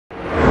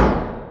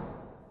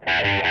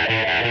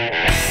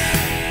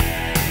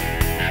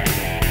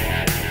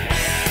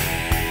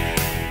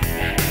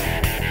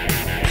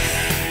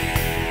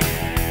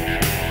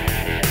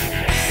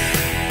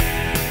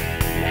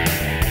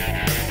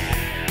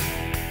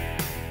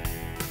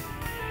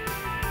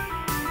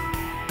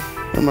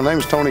My name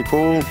is Tony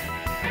Poole.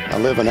 I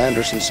live in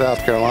Anderson, South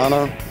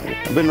Carolina.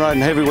 I've been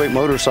riding heavyweight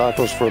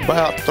motorcycles for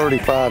about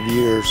 35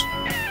 years.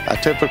 I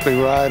typically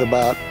ride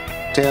about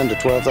 10 to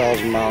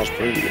 12,000 miles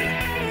per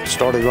year.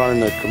 Started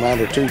running the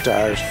Commander II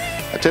tires.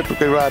 I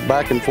typically ride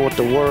back and forth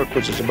to work,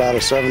 which is about a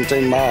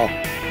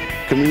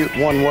 17-mile commute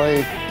one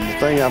way. And the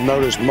thing I've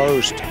noticed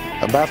most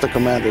about the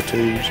Commander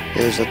IIs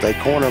is that they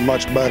corner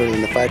much better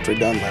than the factory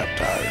Dunlap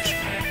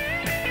tires.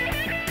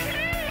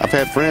 I've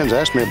had friends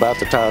ask me about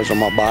the tires on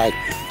my bike,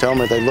 tell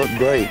me they look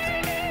great,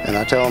 and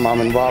I tell them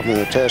I'm involved in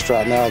a test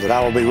right now that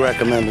I will be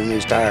recommending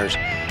these tires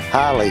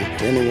highly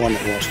to anyone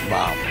that wants to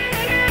buy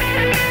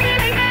them.